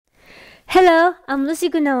Hello, I'm Lucy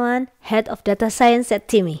Gunawan, Head of Data Science at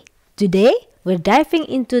TIMi. Today, we're diving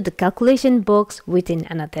into the calculation box within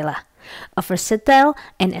Anatella, a versatile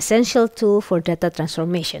and essential tool for data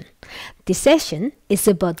transformation. This session is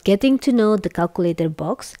about getting to know the calculator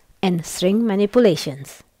box and string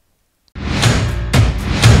manipulations.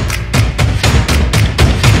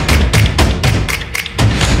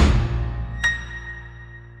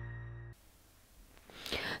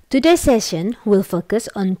 Today's session will focus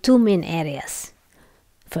on two main areas.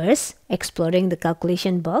 First, exploring the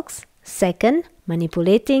calculation box. Second,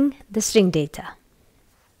 manipulating the string data.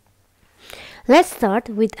 Let's start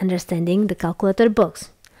with understanding the calculator box.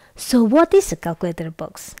 So what is a calculator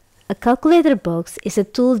box? A calculator box is a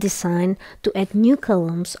tool designed to add new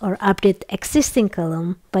columns or update existing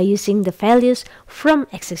column by using the values from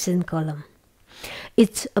existing column.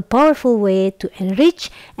 It's a powerful way to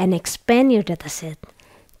enrich and expand your dataset.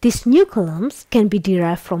 These new columns can be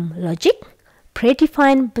derived from logic,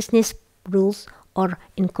 predefined business rules, or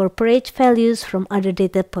incorporate values from other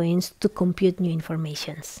data points to compute new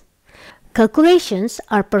informations. Calculations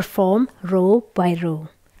are performed row by row,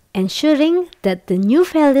 ensuring that the new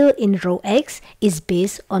value in row X is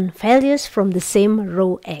based on values from the same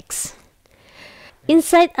row X.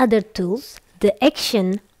 Inside other tools, the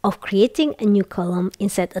action of creating a new column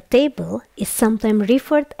inside a table is sometimes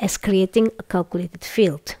referred as creating a calculated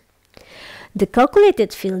field. The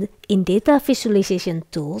calculated field in data visualization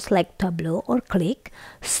tools like Tableau or Click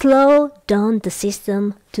slow down the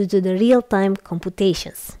system to do the real-time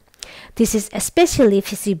computations. This is especially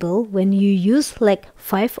visible when you use like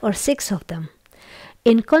 5 or 6 of them.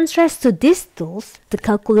 In contrast to these tools, the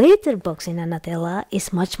calculator box in Anatella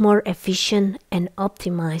is much more efficient and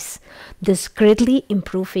optimized, thus greatly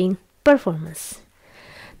improving performance.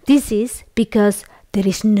 This is because there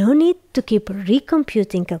is no need to keep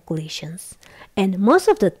recomputing calculations, and most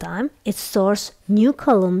of the time it stores new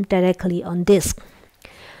column directly on disk.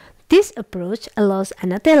 This approach allows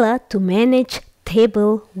Anatella to manage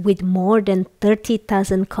table with more than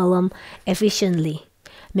 30,000 columns efficiently,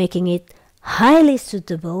 making it highly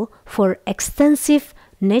suitable for extensive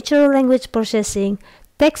natural language processing,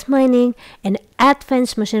 text mining, and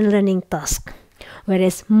advanced machine learning tasks.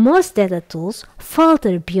 Whereas most data tools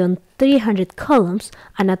falter beyond 300 columns,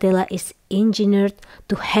 Anatella is engineered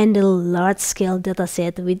to handle large-scale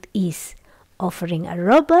datasets with ease, offering a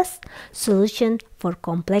robust solution for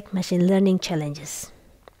complex machine learning challenges.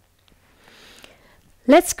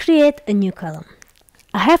 Let's create a new column.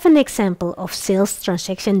 I have an example of sales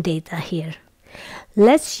transaction data here.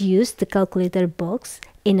 Let's use the calculator box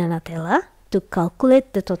in Anatella to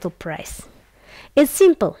calculate the total price. It's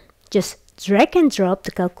simple. Just drag and drop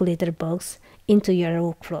the calculator box into your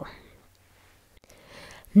workflow.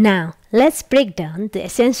 Now, let's break down the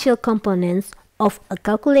essential components of a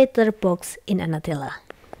calculator box in Anatella.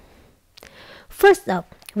 First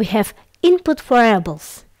up, we have input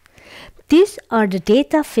variables. These are the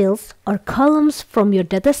data fields or columns from your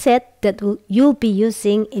dataset that you'll be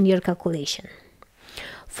using in your calculation.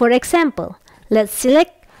 For example, let's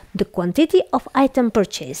select the quantity of item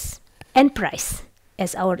purchased and price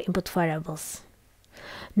as our input variables.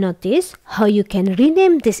 Notice how you can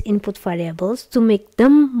rename these input variables to make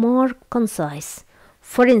them more concise.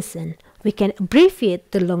 For instance, we can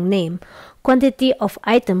abbreviate the long name quantity of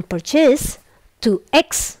item purchased to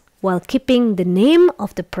X while keeping the name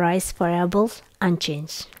of the price variables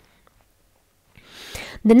unchanged.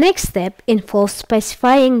 The next step involves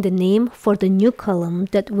specifying the name for the new column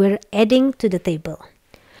that we're adding to the table.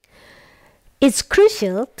 It's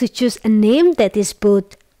crucial to choose a name that is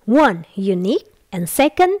both one, unique, and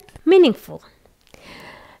second, meaningful.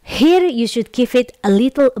 Here you should give it a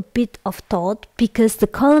little bit of thought because the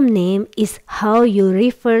column name is how you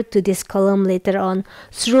refer to this column later on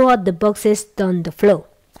throughout the boxes down the flow.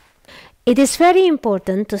 It is very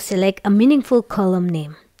important to select a meaningful column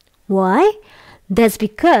name. Why? That's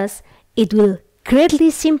because it will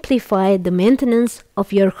greatly simplify the maintenance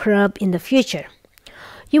of your graph in the future.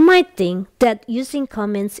 You might think that using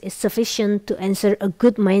comments is sufficient to ensure a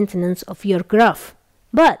good maintenance of your graph,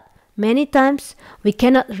 but many times we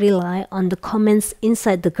cannot rely on the comments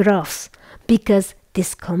inside the graphs because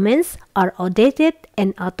these comments are outdated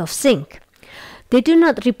and out of sync. They do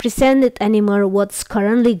not represent it anymore what's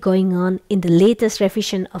currently going on in the latest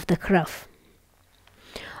revision of the graph.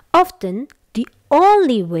 Often, the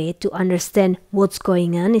only way to understand what's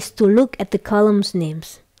going on is to look at the columns'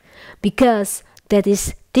 names, because that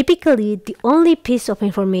is typically the only piece of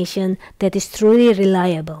information that is truly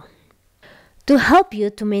reliable. To help you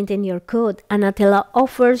to maintain your code, Anatella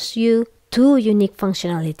offers you two unique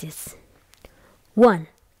functionalities. 1.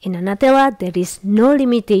 In Anatella, there is no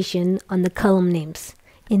limitation on the column names.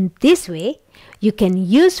 In this way, you can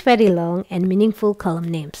use very long and meaningful column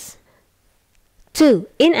names. 2.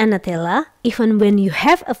 In Anatella, even when you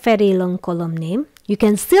have a very long column name, you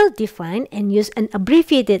can still define and use an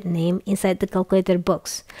abbreviated name inside the calculator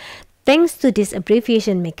box. Thanks to this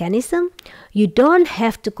abbreviation mechanism, you don't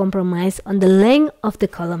have to compromise on the length of the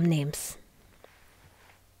column names.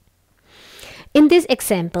 In this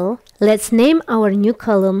example, let's name our new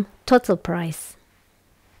column Total Price.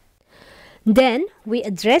 Then we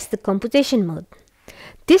address the computation mode.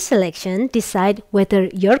 This selection decides whether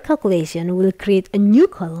your calculation will create a new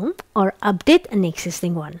column or update an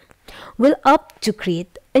existing one. We'll opt to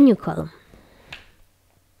create a new column.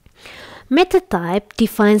 Method type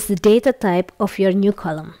defines the data type of your new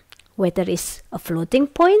column, whether it's a floating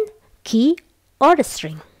point, key, or a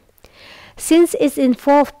string. Since it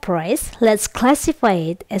involves price, let's classify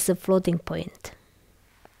it as a floating point.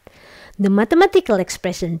 The mathematical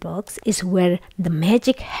expression box is where the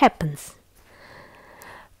magic happens.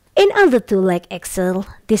 In other tools like Excel,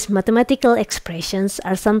 these mathematical expressions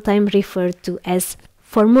are sometimes referred to as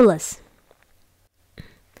formulas.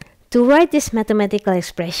 To write these mathematical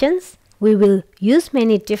expressions, we will use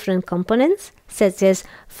many different components such as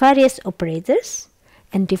various operators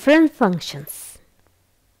and different functions.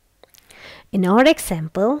 In our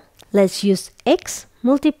example, let's use x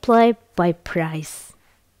multiplied by price.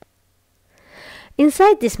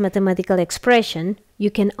 Inside this mathematical expression,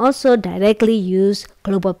 you can also directly use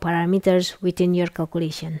global parameters within your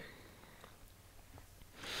calculation.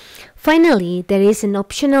 Finally, there is an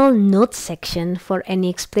optional notes section for any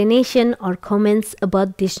explanation or comments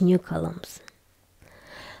about these new columns.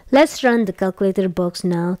 Let's run the calculator box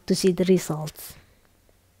now to see the results.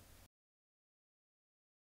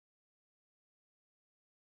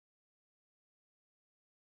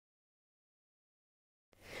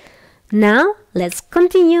 Now, let's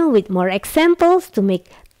continue with more examples to make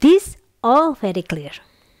this all very clear.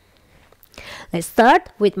 Let's start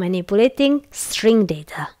with manipulating string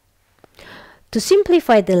data. To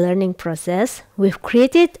simplify the learning process, we've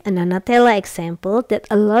created an Anatella example that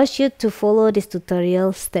allows you to follow this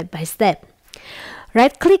tutorial step by step.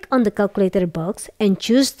 Right-click on the calculator box and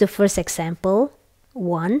choose the first example,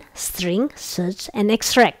 1. String, search, and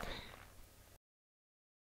extract.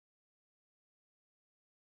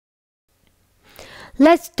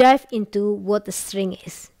 Let's dive into what a string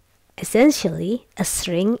is. Essentially, a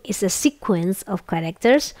string is a sequence of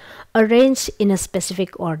characters arranged in a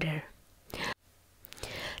specific order.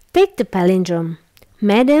 Take the palindrome,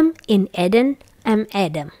 Madam in Eden, I'm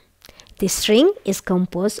Adam. This string is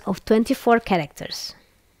composed of 24 characters.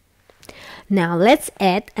 Now let's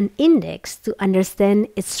add an index to understand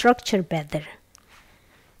its structure better.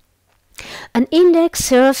 An index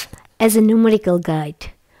serves as a numerical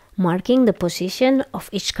guide, marking the position of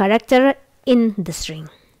each character in the string.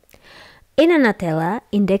 In Anatella,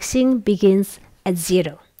 indexing begins at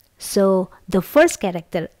 0. So the first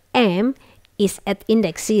character M is at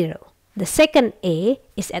index 0. The second A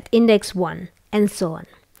is at index 1, and so on.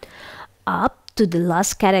 Up to the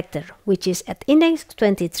last character, which is at index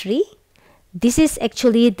 23. This is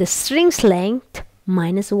actually the string's length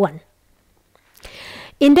minus 1.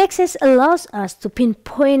 Indexes allows us to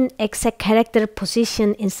pinpoint exact character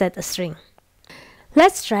position inside a string.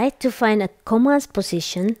 Let's try to find a comma's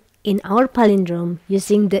position in our palindrome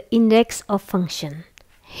using the indexOf function.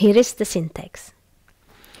 Here is the syntax.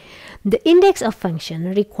 The indexOf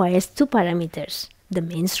function requires two parameters, the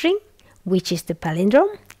main string, which is the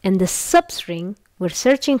palindrome, and the substring we're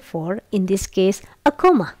searching for, in this case, a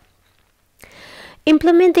comma.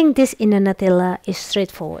 Implementing this in Anatella is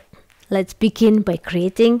straightforward. Let's begin by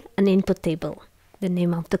creating an input table. The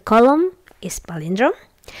name of the column is palindrome,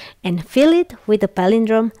 and fill it with the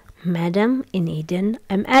palindrome Madam in Eden,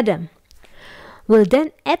 I'm Adam. We'll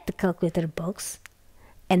then add the calculator box,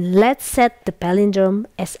 and let's set the palindrome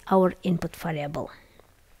as our input variable.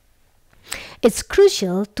 It's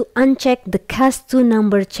crucial to uncheck the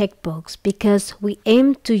cast2number checkbox because we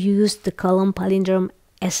aim to use the column palindrome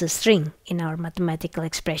as a string in our mathematical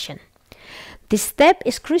expression. This step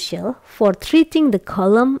is crucial for treating the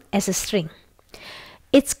column as a string.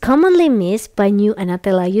 It's commonly missed by new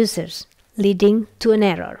Anatella users, leading to an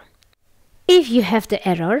error. If you have the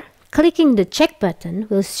error, clicking the check button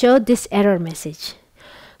will show this error message.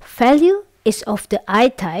 Value is of the I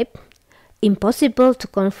type, impossible to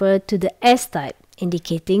convert to the S type,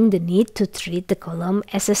 indicating the need to treat the column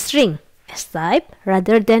as a string, S type,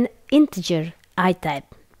 rather than integer, I type.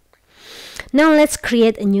 Now let's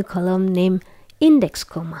create a new column named index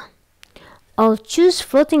comma. I'll choose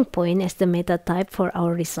floating point as the meta type for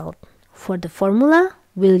our result. For the formula,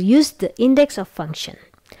 we'll use the indexOf function.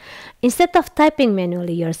 Instead of typing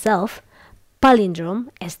manually yourself, palindrome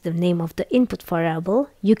as the name of the input variable,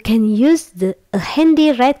 you can use a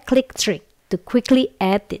handy right-click trick to quickly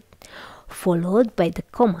add it, followed by the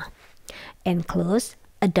comma, and close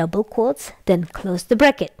a double quotes, then close the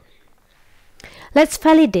bracket. Let's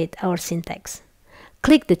validate our syntax.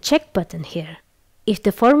 Click the check button here. If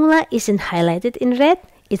the formula isn't highlighted in red,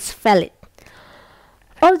 it's valid.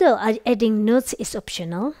 Although adding notes is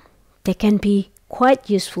optional, they can be quite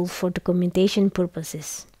useful for documentation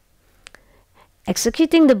purposes.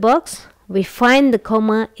 Executing the box, we find the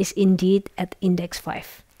comma is indeed at index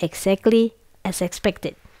 5, exactly as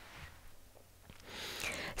expected.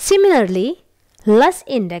 Similarly, last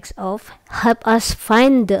indexOf help us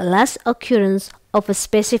find the last occurrence of a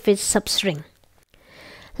specific substring.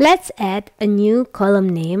 Let's add a new column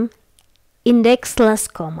name, index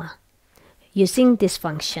last comma, using this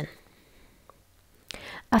function.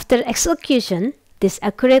 After execution, this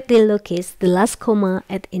accurately locates the last comma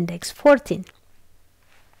at index 14.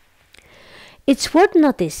 It's worth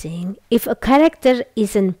noticing if a character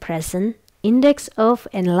isn't present, indexOf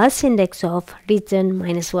and last indexOf return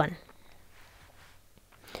 -1.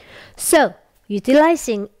 So,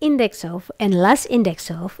 utilizing indexOf and last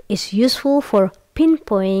indexOf is useful for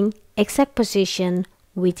pinpointing exact position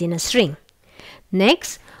within a string.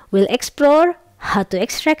 Next, we'll explore how to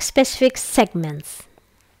extract specific segments.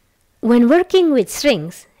 When working with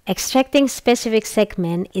strings, extracting specific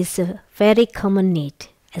segment is a very common need,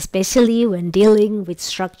 especially when dealing with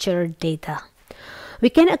structured data. We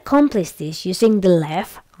can accomplish this using the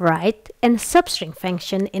left, right, and substring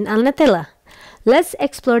function in Anatella. Let's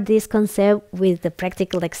explore this concept with a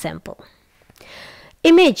practical example.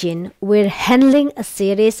 Imagine we're handling a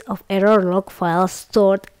series of error log files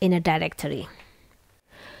stored in a directory.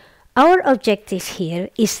 Our objective here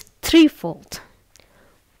is threefold.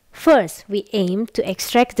 First, we aim to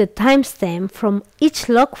extract the timestamp from each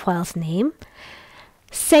log file's name.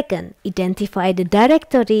 Second, identify the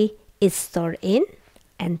directory it's stored in.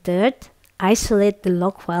 And third, isolate the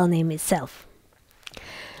log file name itself.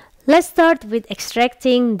 Let's start with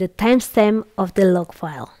extracting the timestamp of the log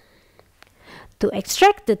file. To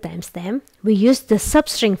extract the timestamp, we use the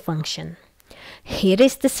substring function. Here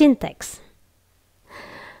is the syntax.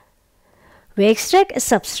 We extract a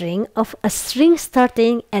substring of a string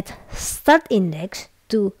starting at start index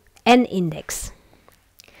to end index.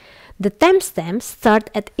 The timestamp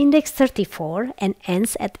starts at index 34 and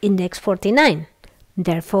ends at index 49.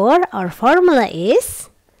 Therefore, our formula is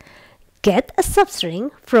get a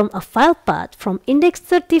substring from a file path from index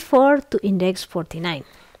 34 to index 49.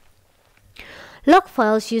 Log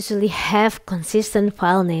files usually have consistent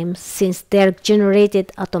file names since they're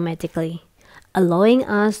generated automatically, allowing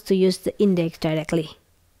us to use the index directly.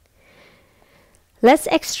 Let's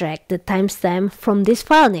extract the timestamp from this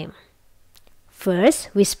file name. First,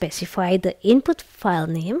 we specify the input file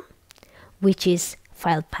name, which is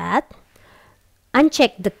file path.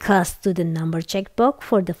 Uncheck the cast to the number checkbox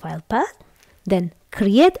for the file path. Then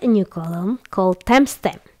create a new column called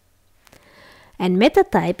timestamp. And meta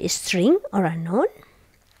type is string or unknown.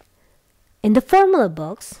 In the formula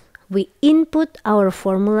box, we input our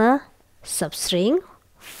formula substring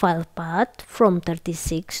file path from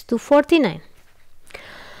 36 to 49.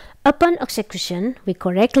 Upon execution, we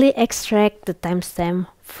correctly extract the timestamp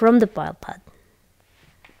from the file path.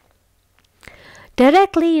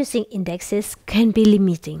 Directly using indexes can be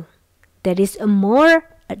limiting. There is a more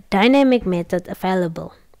dynamic method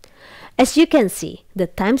available. As you can see, the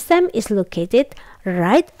timestamp is located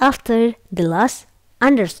right after the last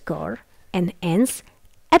underscore and ends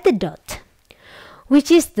at the dot,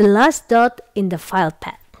 which is the last dot in the file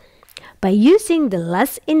path. By using the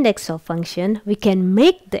last indexOf function, we can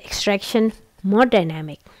make the extraction more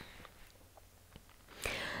dynamic.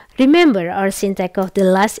 Remember our syntax of the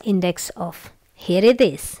last indexOf. Here it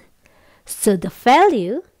is. So the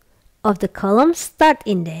value of the column start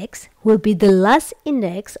index will be the last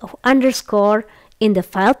index of underscore in the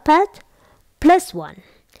file path plus 1,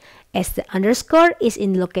 as the underscore is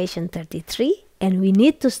in location 33 and we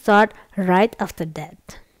need to start right after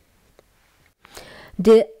that.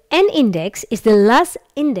 The end index is the last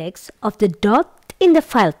index of the dot in the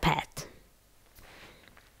file path.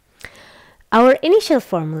 Our initial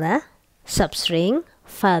formula, substring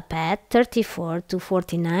file path 34 to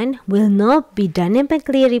 49, will now be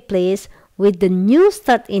dynamically replaced with the new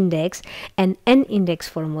start index and end index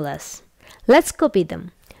formulas. Let's copy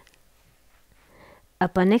them.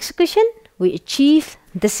 Upon execution, we achieve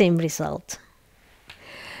the same result.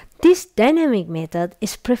 This dynamic method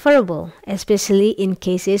is preferable, especially in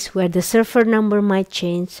cases where the server number might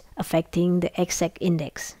change, affecting the exact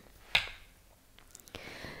index.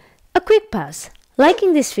 A quick pause.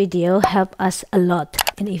 Liking this video helps us a lot,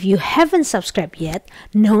 and if you haven't subscribed yet,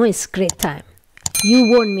 now is great time. You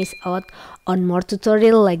won't miss out on more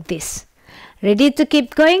tutorials like this. Ready to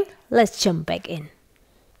keep going? Let's jump back in.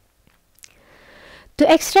 To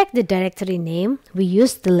extract the directory name, we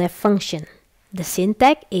use the left function. The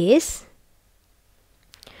syntax is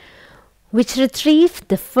which retrieve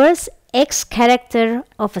the first X character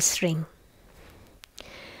of a string.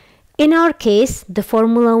 In our case, the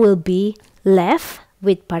formula will be left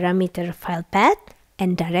with parameter file path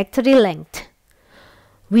and directory length.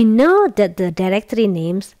 We know that the directory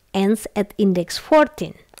names ends at index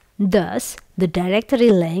 14. Thus, the directory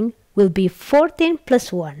length will be 14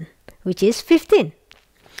 plus 1, which is 15.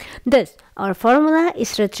 Thus, our formula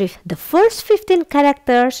is retrieve the first 15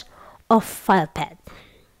 characters of file path.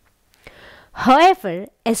 However,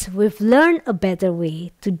 as we've learned a better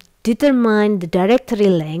way to determine the directory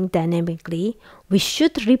length dynamically, we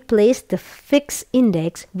should replace the fixed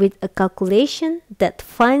index with a calculation that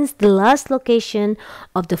finds the last location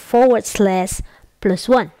of the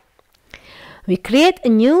 /+1. We create a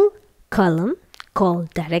new column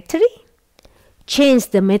called directory, change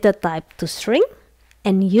the meta type to string,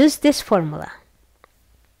 and use this formula.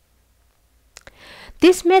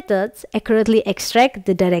 These methods accurately extract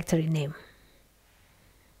the directory name.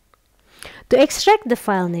 To extract the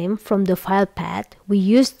file name from the file path, we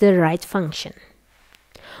use the write function,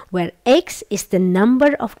 where X is the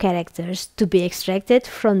number of characters to be extracted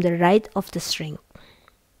from the write of the string.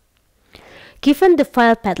 Given the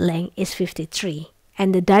file path length is 53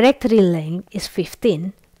 and the directory length is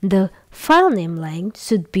 15, the file name length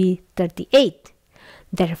should be 38.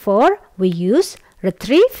 Therefore, we use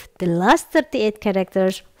retrieve the last 38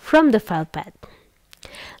 characters from the file path.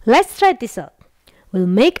 Let's try this out. We'll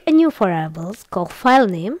make a new variable called file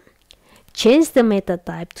name, change the meta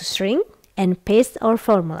type to string, and paste our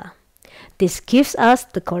formula. This gives us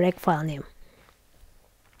the correct file name.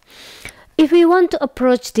 If we want to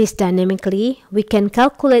approach this dynamically, we can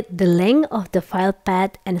calculate the length of the file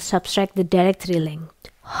path and subtract the directory length.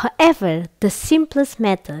 However, the simplest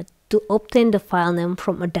method to obtain the file name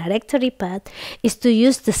from a directory path is to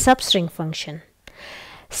use the substring function,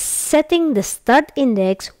 setting the start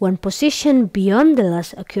index one position beyond the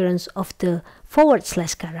last occurrence of the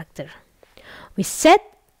 / character. We set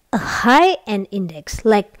a high-end index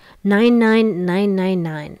like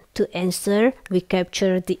 99999 to ensure we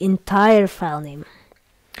capture the entire file name.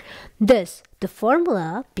 Thus, the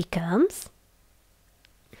formula becomes,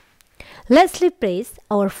 let's replace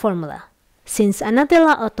our formula. Since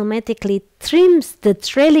Anatella automatically trims the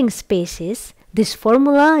trailing spaces, this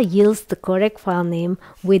formula yields the correct file name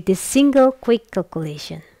with this single quick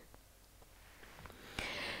calculation.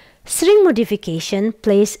 String modification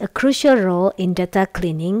plays a crucial role in data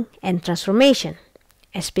cleaning and transformation,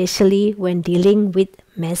 especially when dealing with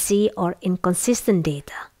messy or inconsistent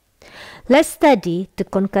data. Let's study the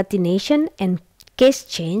concatenation and case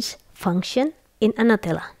change function in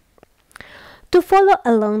Anatella. To follow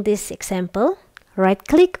along this example,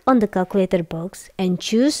 right-click on the calculator box and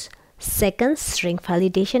choose Second String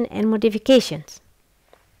Validation and Modifications.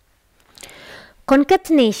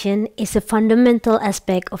 Concatenation is a fundamental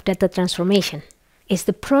aspect of data transformation. It's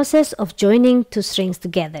the process of joining two strings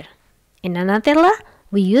together. In Anatella,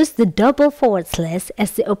 we use the double /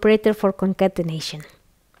 as the operator for concatenation.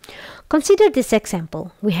 Consider this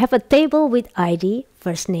example. We have a table with ID,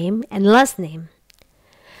 first name, and last name.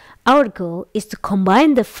 Our goal is to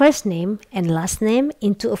combine the first name and last name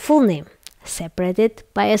into a full name, separated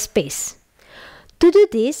by a space. To do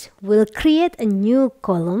this, we'll create a new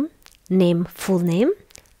column named full name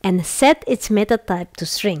and set its meta type to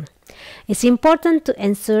string. It's important to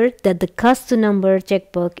ensure that the cast to number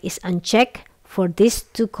checkbox is unchecked for these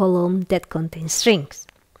two columns that contain strings.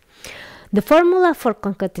 The formula for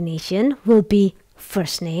concatenation will be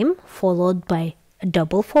first name followed by a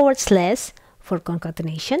double / for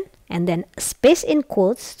concatenation, and then a space in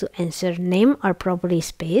quotes to ensure name are properly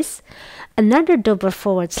spaced, another double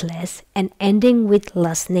 / and ending with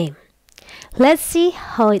last name. Let's see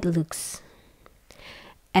how it looks.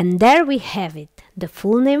 And there we have it, the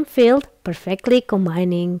full name field perfectly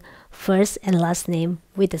combining first and last name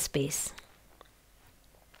with a space.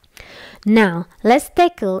 Now, let's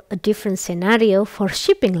tackle a different scenario for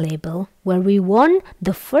shipping label where we want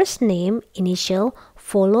the first name initial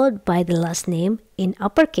followed by the last name in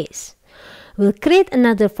uppercase. We'll create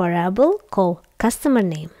another variable called customer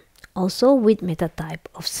name, also with meta type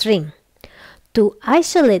of string. To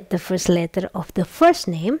isolate the first letter of the first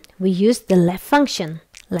name, we use the left function,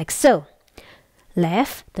 like so.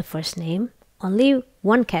 Left, the first name, only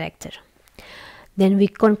one character. Then we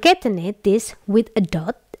concatenate this with a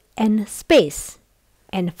dot and space,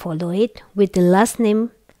 and follow it with the last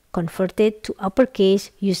name converted to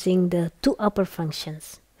uppercase using the toUpper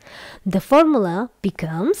functions. The formula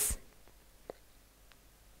becomes,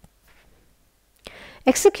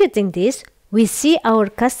 executing this, we see our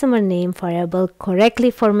customer name variable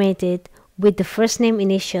correctly formatted with the first name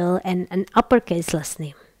initial and an uppercase last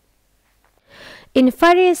name. In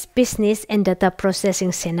various business and data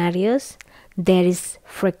processing scenarios, there is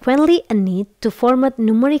frequently a need to format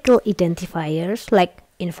numerical identifiers like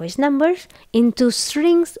invoice numbers into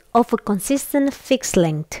strings of a consistent fixed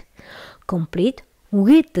length, complete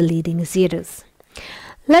with the leading zeros.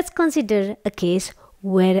 Let's consider a case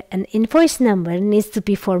where an invoice number needs to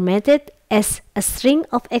be formatted as a string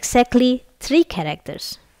of exactly 3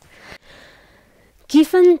 characters.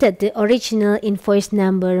 Given that the original invoice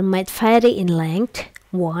number might vary in length,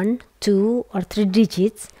 1, 2, or 3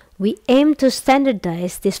 digits, we aim to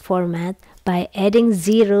standardize this format by adding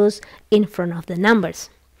zeros in front of the numbers.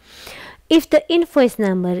 If the invoice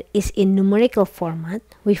number is in numerical format,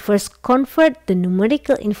 we first convert the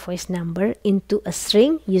numerical invoice number into a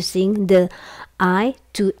string using the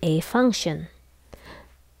I2A function.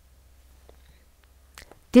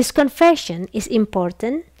 This conversion is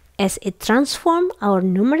important as it transforms our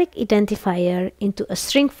numeric identifier into a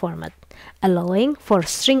string format, allowing for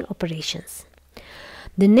string operations.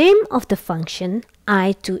 The name of the function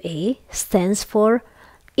I2A stands for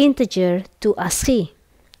integer to ASCII.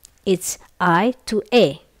 It's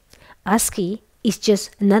I2A. ASCII is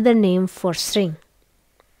just another name for string.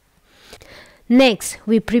 Next,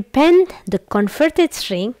 we prepend the converted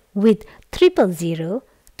string with 000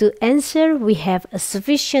 to ensure we have a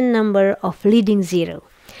sufficient number of leading zero.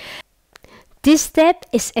 This step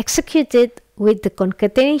is executed with the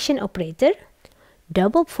concatenation operator,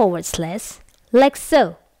 // like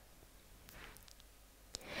so.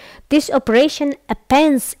 This operation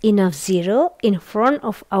appends enough zero in front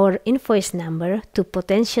of our invoice number to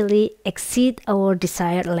potentially exceed our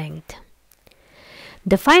desired length.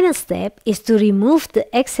 The final step is to remove the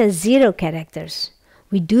excess 0 characters.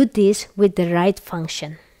 We do this with the right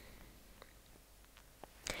function.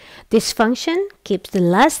 This function keeps the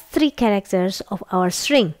last 3 characters of our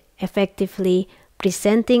string, effectively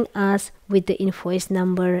presenting us with the invoice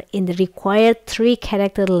number in the required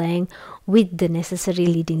 3-character length with the necessary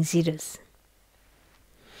leading zeros.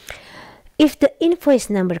 If the invoice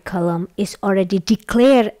number column is already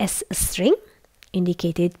declared as a string,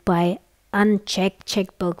 indicated by unchecked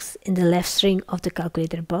checkbox in the left string of the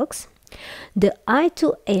calculator box, the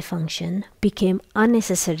I2A function became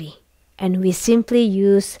unnecessary, and we simply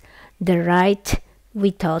use the right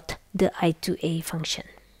without the I2A function.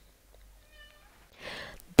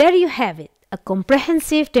 There you have it, a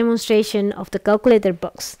comprehensive demonstration of the calculator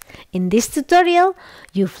box. In this tutorial,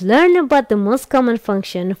 you've learned about the most common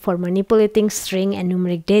function for manipulating string and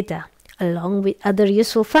numeric data, along with other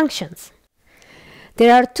useful functions.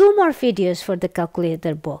 There are 2 more videos for the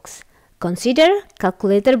calculator box. Consider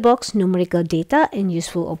calculator box numerical data and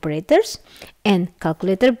useful operators, and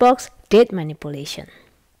calculator box date manipulation.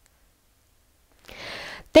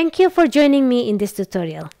 Thank you for joining me in this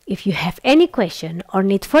tutorial. If you have any question or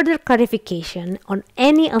need further clarification on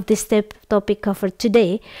any of this topic covered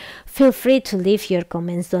today, feel free to leave your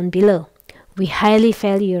comments down below. We highly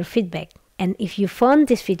value your feedback, and if you found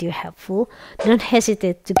this video helpful, don't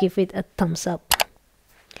hesitate to give it a thumbs up.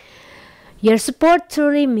 Your support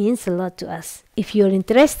truly means a lot to us. If you're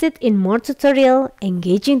interested in more tutorial,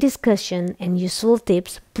 engaging discussion, and useful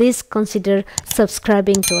tips, please consider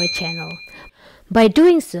subscribing to our channel. By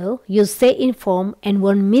doing so, you'll stay informed and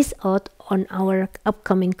won't miss out on our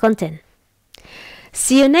upcoming content.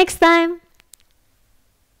 See you next time!